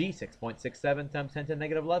I know G? 6.67 times 10 to the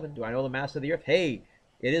negative 11. Do I know the mass of the Earth? Hey,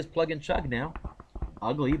 it is plug and chug now.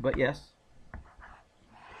 Ugly, but yes.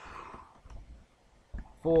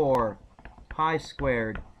 4 pi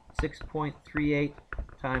squared 6.38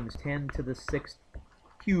 times 10 to the 6th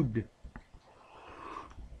cubed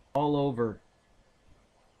all over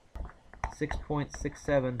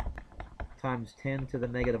 6.67 times 10 to the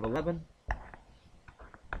negative 11,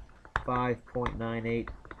 5.98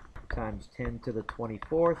 times 10 to the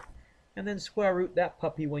 24th, and then square root that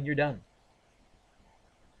puppy when you're done.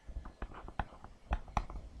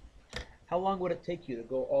 How long would it take you to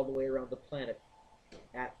go all the way around the planet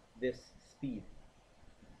at this speed?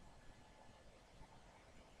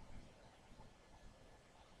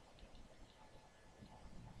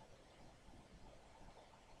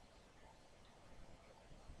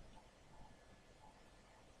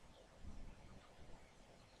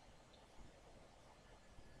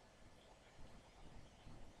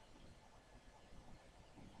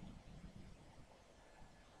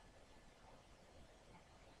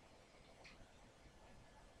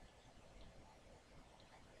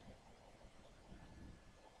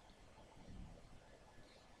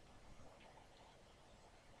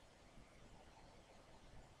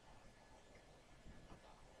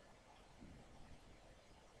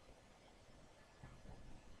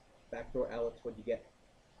 Backdoor Alex, what'd you get?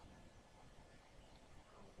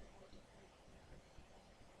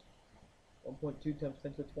 1.2 times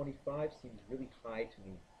 10 to the 25 seems really high to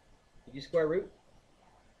me. Did you square root?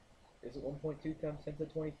 Is it 1.2 times 10 to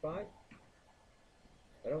the 25?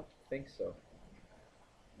 I don't think so.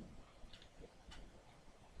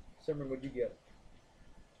 Simran, what'd you get?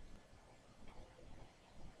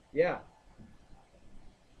 Yeah.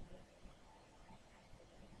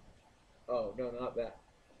 Oh, no, not that.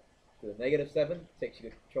 To the -7 takes you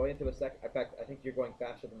a trillion to a second. In fact, I think you're going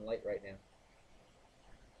faster than light right now.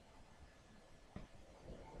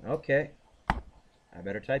 Okay. I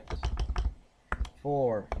better type this.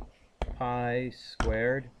 4 pi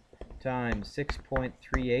squared times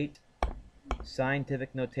 6.38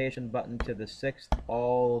 scientific notation button to the 6th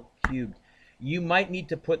all cubed. You might need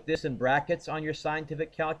to put this in brackets on your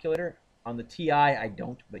scientific calculator. On the TI, I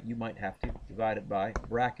don't, but you might have to. Divide it by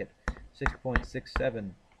bracket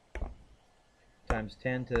 6.67 times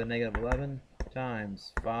 10 to the -11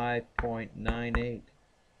 times 5.98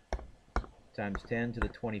 times 10 to the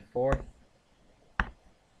 24th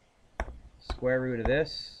square root of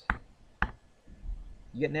this.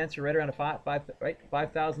 You get an answer right around a 5 right?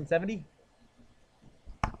 5,070?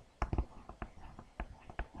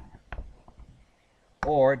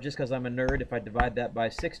 Or, just because I'm a nerd, if I divide that by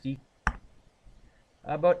 60,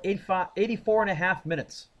 about 84 and a half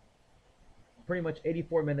minutes. Pretty much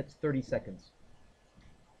 84 minutes, 30 seconds.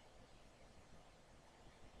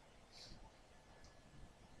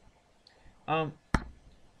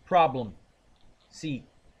 Problem C.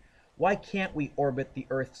 Why can't we orbit the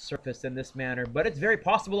Earth's surface in this manner? But it's very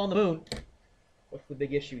possible on the moon. What's the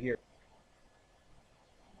big issue here?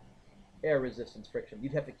 Air resistance friction.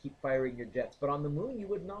 You'd have to keep firing your jets. But on the moon, you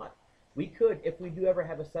would not. We could, if we do ever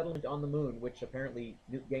have a settlement on the moon, which apparently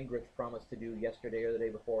Newt Gingrich promised to do yesterday or the day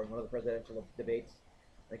before in one of the presidential debates.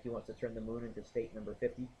 I think he wants to turn the moon into state number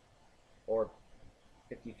 50. Or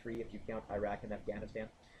 53 if you count Iraq and Afghanistan.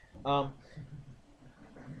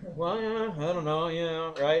 Well, yeah, I don't know,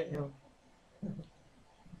 yeah, right? Yeah.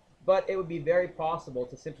 But it would be very possible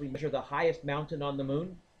to simply measure the highest mountain on the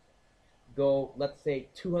moon, go, let's say,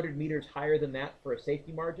 200 meters higher than that for a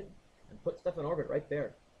safety margin, and put stuff in orbit right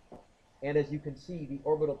there. And as you can see, the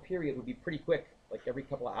orbital period would be pretty quick, like every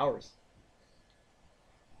couple of hours.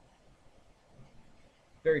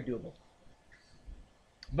 Very doable.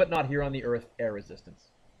 But not here on the Earth, air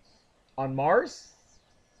resistance. On Mars?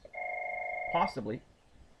 Possibly.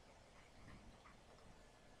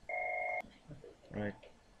 Right.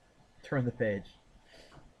 Turn the page.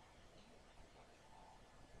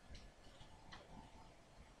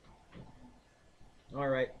 All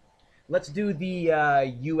right. Let's do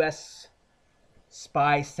the U.S.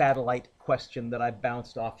 spy satellite question that I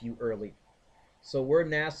bounced off you early. So we're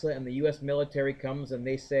NASA, and the U.S. military comes and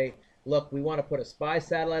they say, look, we want to put a spy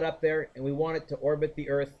satellite up there, and we want it to orbit the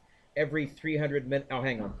Earth every 300 minutes. Oh,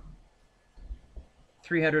 hang on.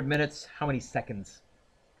 300 minutes, how many seconds?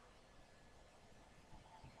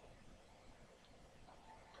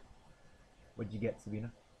 What'd you get,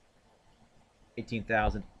 Sabina?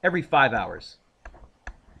 18,000. Every 5 hours.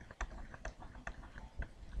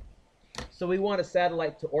 So we want a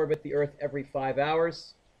satellite to orbit the Earth every 5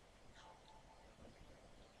 hours.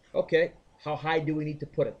 Okay, how high do we need to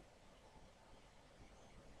put it?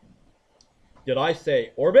 Did I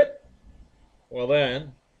say orbit? Well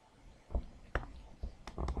then,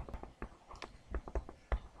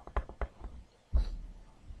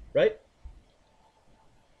 right?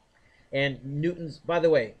 And Newton's, by the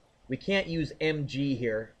way, we can't use mg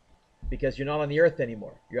here because you're not on the Earth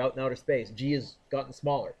anymore. You're out in outer space. G has gotten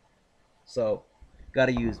smaller. So, got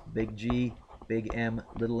to use big G, big M,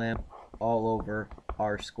 little m, all over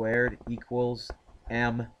r squared equals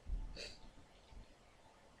m.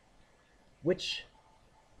 Which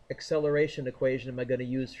acceleration equation am I going to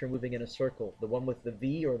use for moving in a circle? The one with the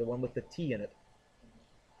v or the one with the t in it?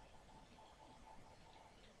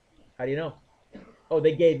 How do you know? Oh,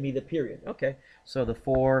 they gave me the period. Okay. So the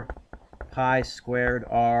 4 pi squared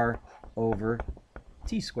r over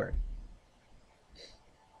t squared.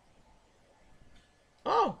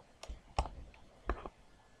 Oh!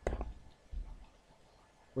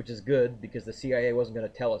 Which is good, because the CIA wasn't going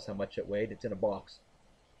to tell us how much it weighed. It's in a box.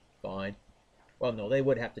 Fine. Well, no, they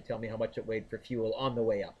would have to tell me how much it weighed for fuel on the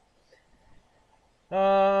way up.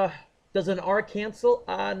 Does an R cancel?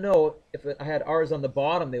 No. If I had R's on the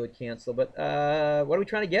bottom, they would cancel. But what are we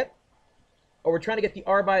trying to get? Oh, we're trying to get the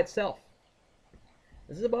R by itself.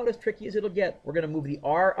 This is about as tricky as it'll get. We're going to move the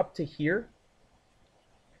R up to here.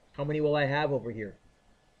 How many will I have over here?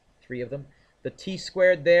 3 of them. The t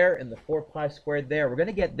squared there and the 4 pi squared there. We're going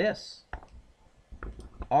to get this.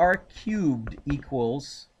 R cubed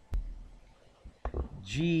equals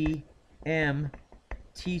gm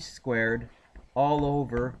t squared all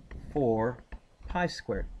over 4 pi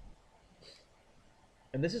squared.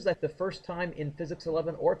 And this is like the first time in Physics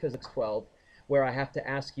 11 or Physics 12 where I have to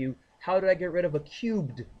ask you, how did I get rid of a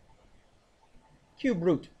cube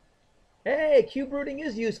root? Hey, cube rooting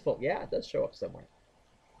is useful. Yeah, it does show up somewhere.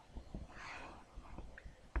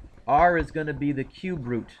 R is going to be the cube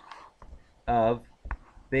root of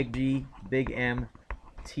big G, big M,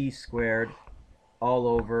 T squared, all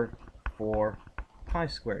over 4 pi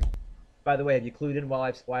squared. By the way, have you clued in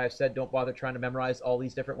why I've said don't bother trying to memorize all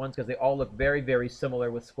these different ones? Because they all look very, very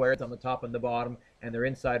similar with squares on the top and the bottom, and they're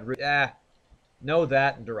inside root. Know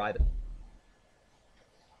that and derive it.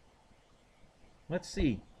 Let's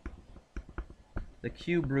see. The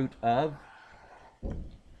cube root of.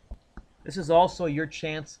 This is also your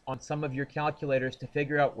chance on some of your calculators to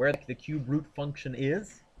figure out where the cube root function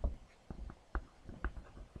is.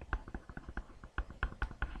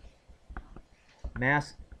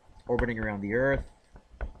 Mass orbiting around the Earth.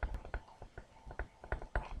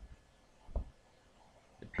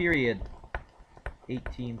 The period,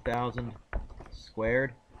 18,000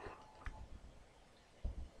 squared.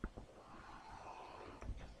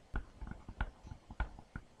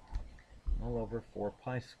 All over 4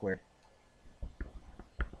 pi squared.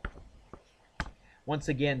 Once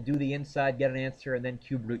again, do the inside, get an answer, and then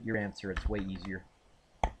cube root your answer. It's way easier.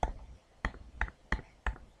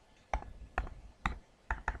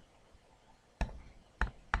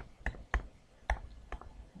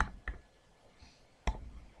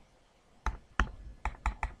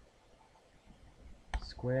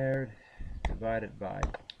 Squared divided by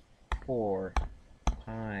 4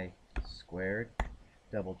 pi squared.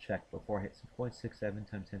 Double check before I hit some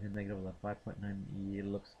 0.67 times 10 to the negative 5.9. It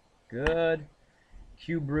looks good.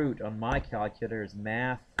 Cube root on my calculator is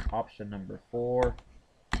math, option number 4,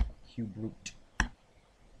 cube root.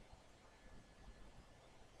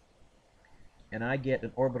 And I get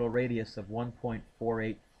an orbital radius of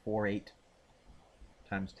 1.4848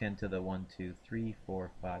 times 10 to the 1, 2, 3,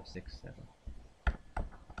 4, 5, 6, 7.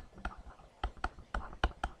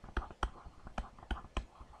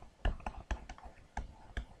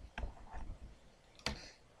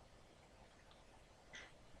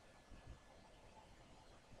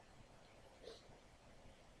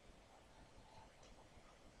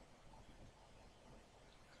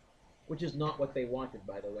 Which is not what they wanted,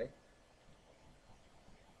 by the way.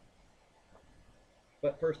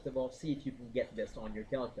 But first of all, see if you can get this on your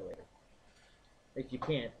calculator. If you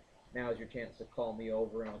can't, now is your chance to call me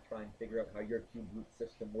over and I'll try and figure out how your cube root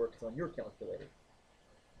system works on your calculator.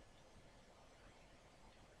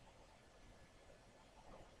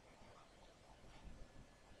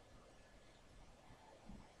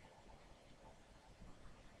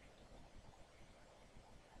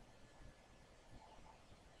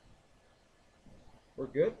 We're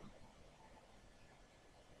good?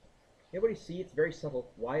 Anybody see it's very subtle?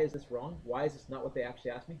 Why is this wrong? Why is this not what they actually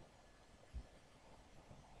asked me?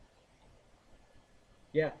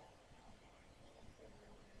 Yeah.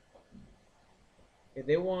 If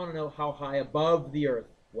they want to know how high above the Earth,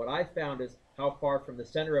 what I found is how far from the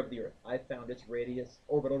center of the Earth. I found its radius,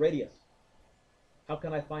 orbital radius. How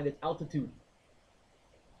can I find its altitude?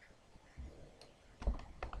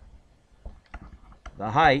 The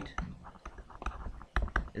height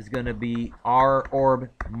is going to be R orb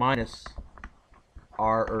minus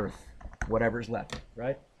R Earth, whatever's left,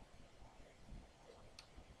 right?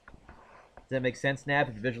 Does that make sense, Nav,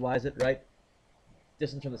 if you visualize it, right?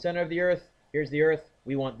 Distance from the center of the Earth, here's the Earth,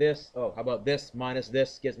 we want this. Oh, how about this minus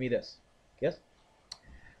this gives me this? Yes?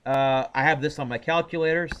 I have this on my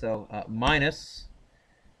calculator, so minus.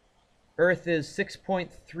 Earth is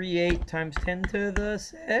 6.38 times 10 to the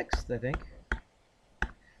 6th, I think.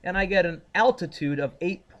 And I get an altitude of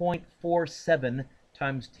 8.47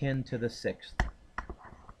 times 10 to the 6th.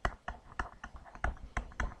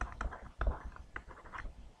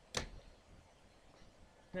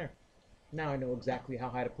 There. Now I know exactly how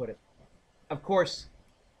high to put it. Of course,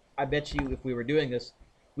 I bet you if we were doing this,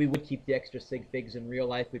 we would keep the extra sig figs in real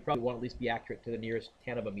life. We'd probably want to at least be accurate to the nearest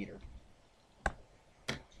 10 of a meter.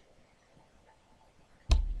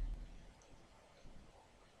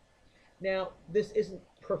 Now, this isn't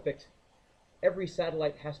perfect. Every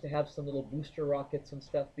satellite has to have some little booster rockets and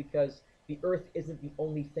stuff because the Earth isn't the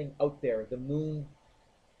only thing out there. The moon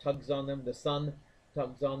tugs on them, the sun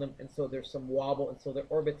tugs on them, and so there's some wobble, and so their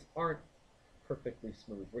orbits aren't perfectly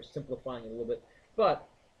smooth. We're simplifying it a little bit, but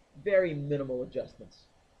very minimal adjustments.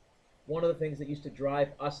 One of the things that used to drive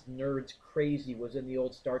us nerds crazy was in the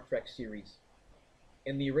old Star Trek series.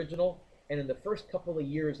 In the original, and in the first couple of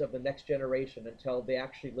years of the Next Generation, until they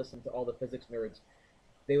actually listened to all the physics nerds,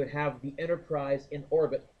 they would have the Enterprise in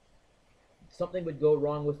orbit something would go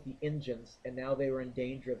wrong with the engines, and now they were in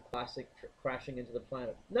danger of crashing into the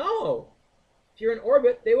planet. No! If you're in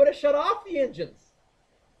orbit, they would have shut off the engines.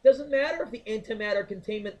 Doesn't matter if the antimatter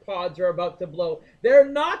containment pods are about to blow. They're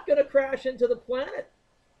not going to crash into the planet.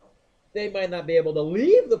 They might not be able to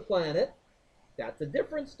leave the planet. That's a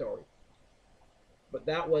different story. But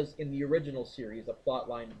that was, in the original series, a plot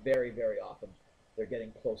line very, very often. They're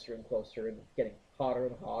getting closer and closer, and it's getting hotter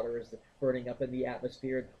and hotter as they're burning up in the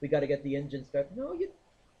atmosphere. We got to get the engines back. No,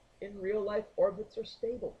 in real life, orbits are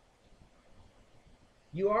stable.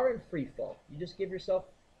 You are in free fall. You just give yourself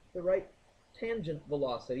the right tangent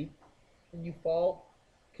velocity, and you fall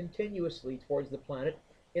continuously towards the planet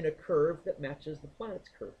in a curve that matches the planet's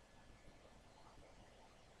curve.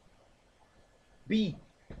 B.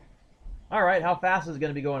 All right, how fast is it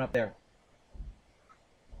going to be going up there?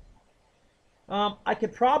 I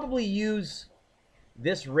could probably use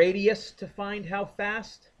this radius to find how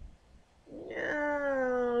fast.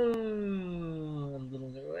 Yeah,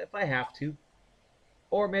 if I have to.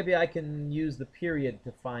 Or maybe I can use the period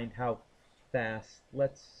to find how fast.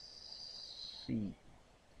 Let's see.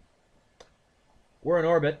 We're in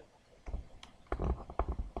orbit.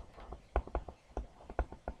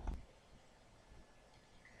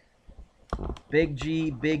 Big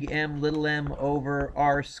G, big M, little m over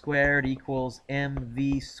r squared equals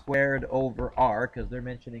mv squared over r, because they're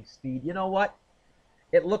mentioning speed. You know what?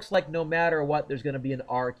 It looks like no matter what, there's going to be an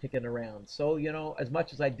r kicking around. So, you know, as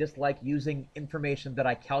much as I dislike using information that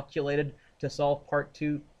I calculated to solve part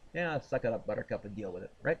 2, yeah, suck it up, buttercup, and deal with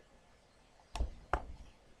it, right?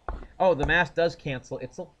 Oh, the mass does cancel.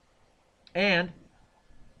 And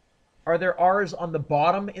are there r's on the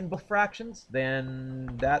bottom in both fractions?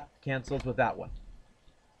 Then that cancels with that one.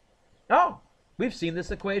 Oh, we've seen this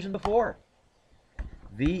equation before.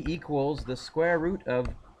 V equals the square root of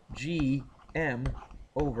gm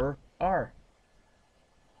over r,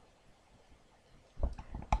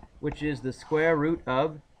 which is the square root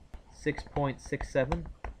of 6.67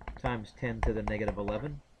 times 10 to the negative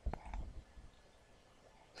 11.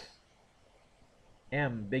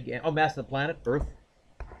 M, big M. Oh, mass of the planet, Earth.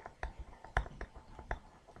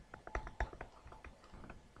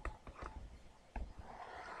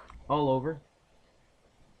 All over.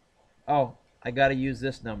 Oh, I got to use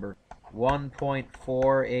this number.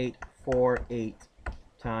 1.4848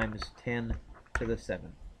 times 10 to the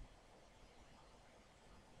 7.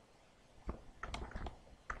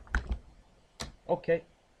 Okay.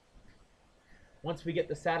 Once we get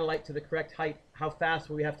the satellite to the correct height, how fast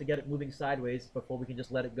will we have to get it moving sideways before we can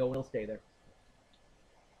just let it go and it'll stay there?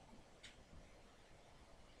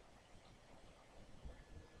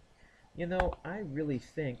 You know, I really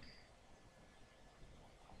think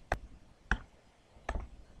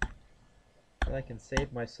that I can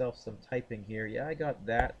save myself some typing here. Yeah, I got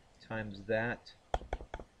that times that.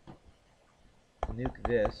 Nuke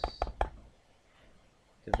this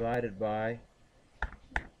divided by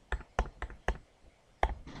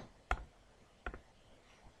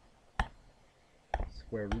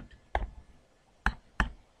square root.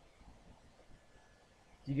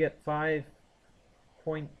 You get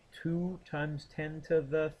 5.2 times 10 to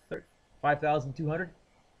the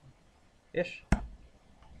 5,200-ish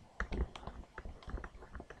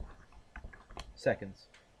seconds.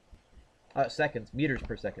 Seconds, meters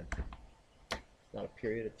per second. It's not a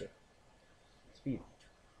period, it's a speed.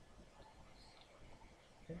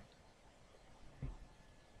 Okay.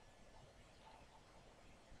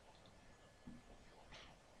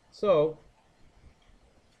 So,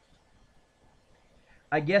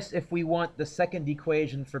 I guess if we want the second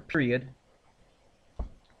equation for period,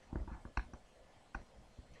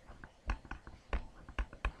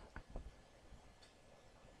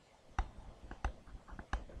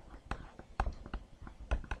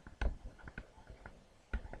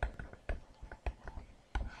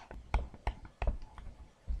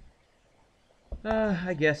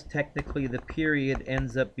 I guess technically the period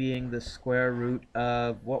ends up being the square root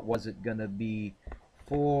of, what was it going to be?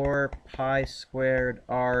 4 pi squared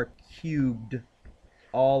r cubed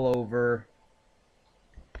all over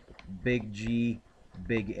big G,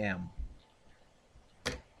 big M.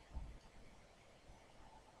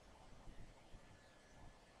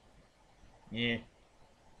 Yeah. Am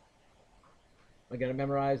I going to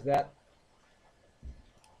memorize that?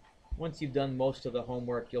 Once you've done most of the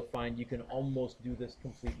homework, you'll find you can almost do this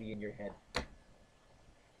completely in your head.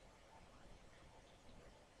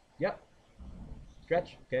 Yep.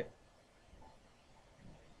 Stretch. Okay.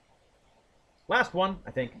 Last one,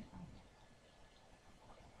 I think.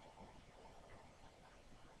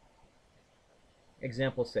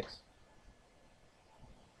 Example 6.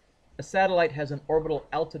 A satellite has an orbital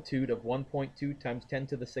altitude of 1.2 times 10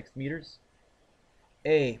 to the 6th meters.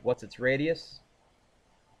 A, what's its radius?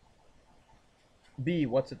 B,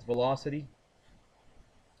 what's its velocity?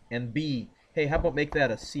 And B, hey, how about make that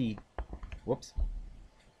a C? Whoops.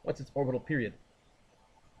 What's its orbital period?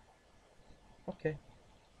 Okay.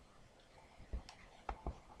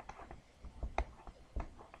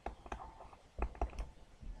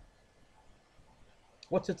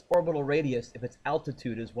 What's its orbital radius if its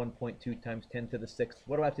altitude is 1.2 times 10 to the 6th?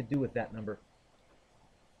 What do I have to do with that number?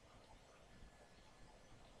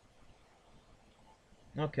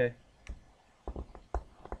 Okay.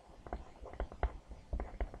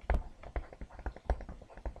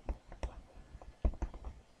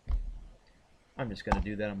 I'm just going to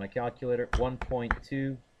do that on my calculator.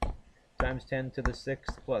 1.2 times 10 to the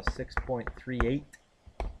 6th plus 6.38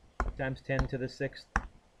 times 10 to the 6th.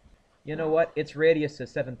 You know what? Its radius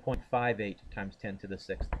is 7.58 times 10 to the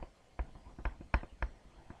 6th.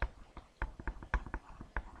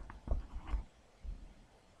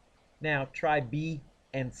 Now try B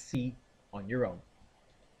and C on your own.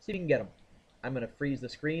 See if you can get them. I'm going to freeze the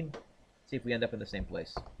screen, see if we end up in the same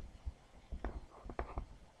place.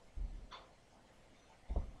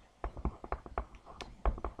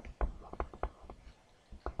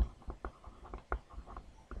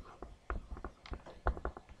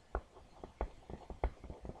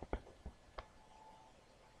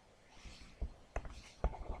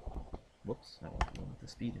 Whoops, I want to limit the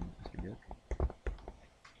speed in Mr. Dueck.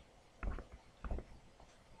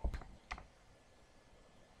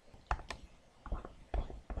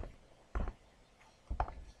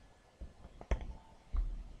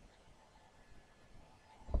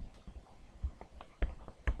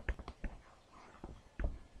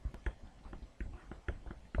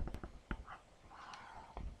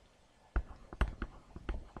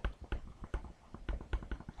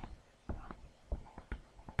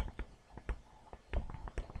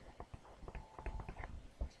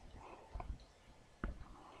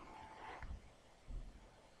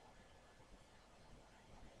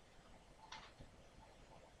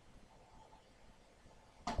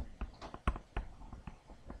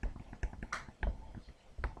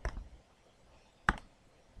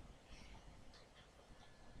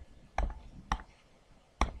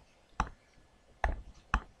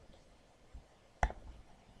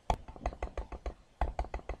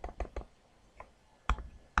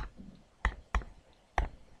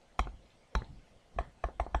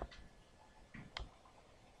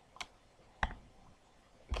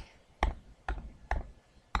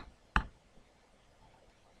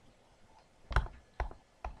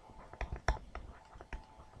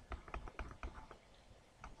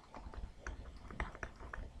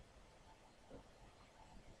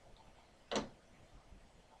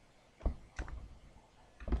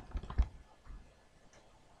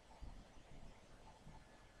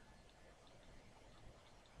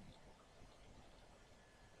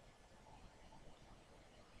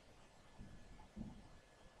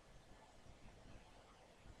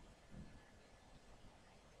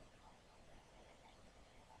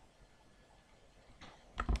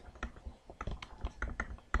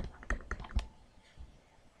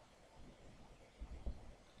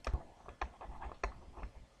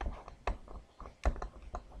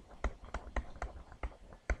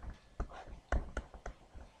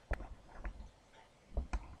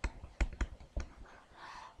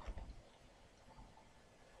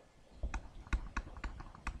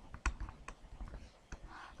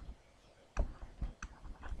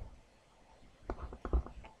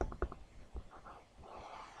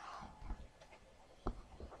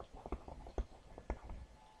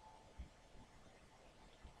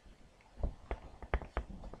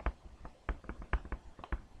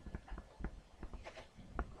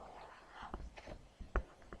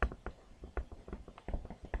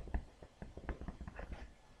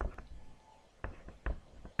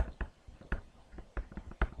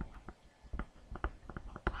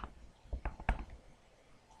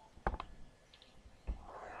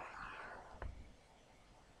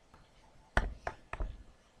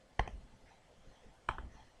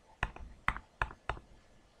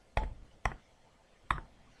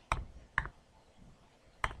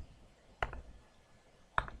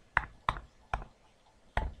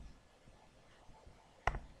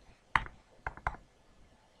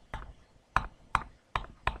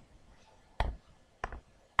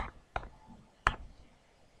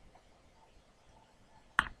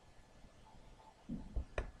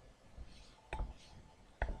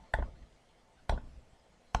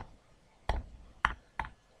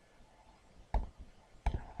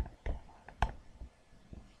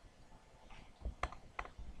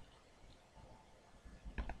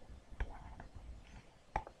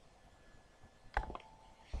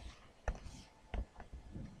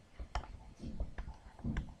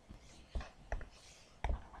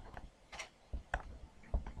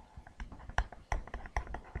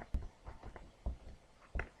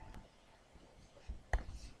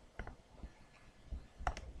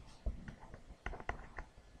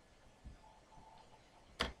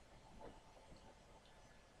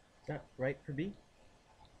 that right for B?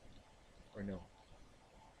 Or no?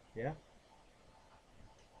 Yeah?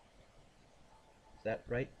 Is that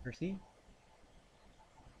right for C?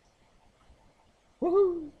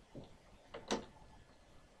 Woohoo!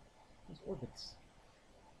 Those orbits.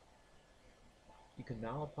 You can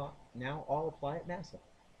now all apply at NASA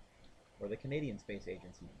or the Canadian Space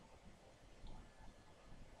Agency.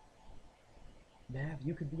 Mav,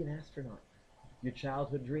 you could be an astronaut. Your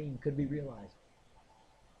childhood dream could be realized.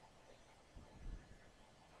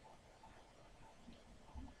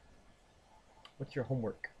 What's your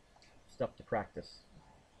homework? Stuff to practice.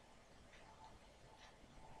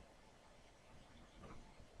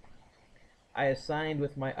 I assigned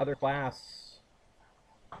with my other class.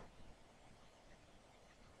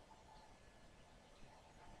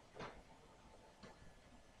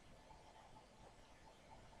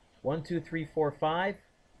 One, two, three, four, 5,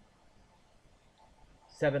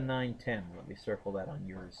 7, 9, 10. Let me circle that on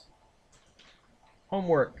yours.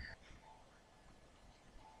 Homework.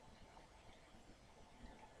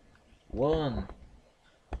 1,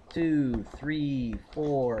 2, 3,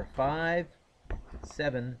 4, 5,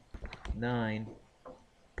 7, 9,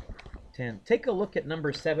 10. Take a look at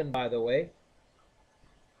number 7, by the way.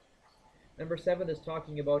 Number 7 is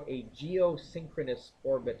talking about a geosynchronous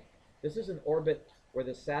orbit. This is an orbit where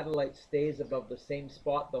the satellite stays above the same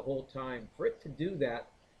spot the whole time. For it to do that,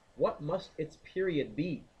 what must its period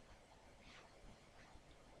be?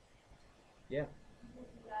 Yeah.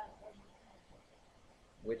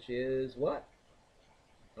 Which is what?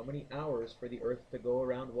 How many hours for the Earth to go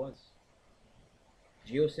around once?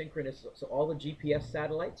 Geosynchronous, so all the GPS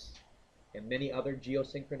satellites and many other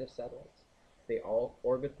geosynchronous satellites, they all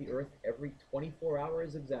orbit the Earth every 24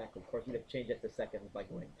 hours exactly. Of course, you'd have to change it to seconds by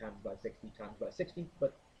going times by 60 times by 60,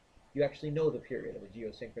 but you actually know the period of a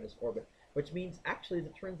geosynchronous orbit, which means actually, as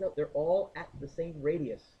it turns out, they're all at the same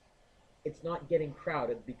radius. It's not getting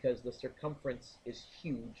crowded because the circumference is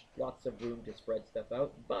huge, lots of room to spread stuff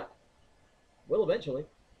out, but will eventually.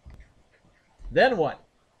 Then what?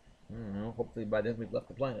 I don't know, hopefully by then we've left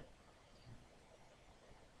the planet.